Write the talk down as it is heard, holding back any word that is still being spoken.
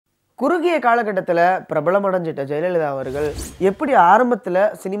குறுகிய காலகட்டத்தில் பிரபலமடைஞ்சிட்ட ஜெயலலிதா அவர்கள் எப்படி ஆரம்பத்தில்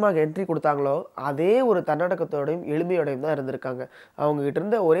சினிமாவுக்கு என்ட்ரி கொடுத்தாங்களோ அதே ஒரு தன்னடக்கத்தோடையும் எளிமையோடையும் தான் இருந்திருக்காங்க. அவங்ககிட்ட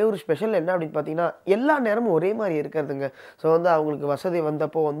இருந்த ஒரே ஒரு ஸ்பெஷல் என்ன அப்படின்னு பார்த்தீங்கன்னா, எல்லா நேரமும் ஒரே மாதிரி இருக்கிறதுங்க. ஸோ அவங்களுக்கு வசதி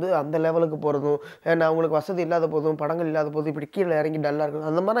வந்தப்போ அந்த லெவலுக்கு போகிறதும், ஏன்னா அவங்களுக்கு வசதி இல்லாத போதும், படங்கள் இல்லாத போதும் இப்படி கீழே இறங்கி டல்லாக இருக்கணும்,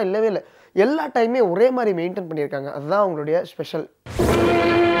 அந்த மாதிரிலாம் இல்லவே இல்லை. எல்லா டைமே ஒரே மாதிரி மெயின்டைன் பண்ணியிருக்காங்க. அதுதான் அவங்களுடைய ஸ்பெஷல்.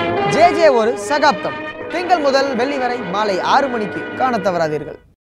 ஜே ஒரு சகாப்தம் திங்கள் முதல் வெள்ளி வரை மாலை 6 மணிக்கு காண தவறாதீர்கள்.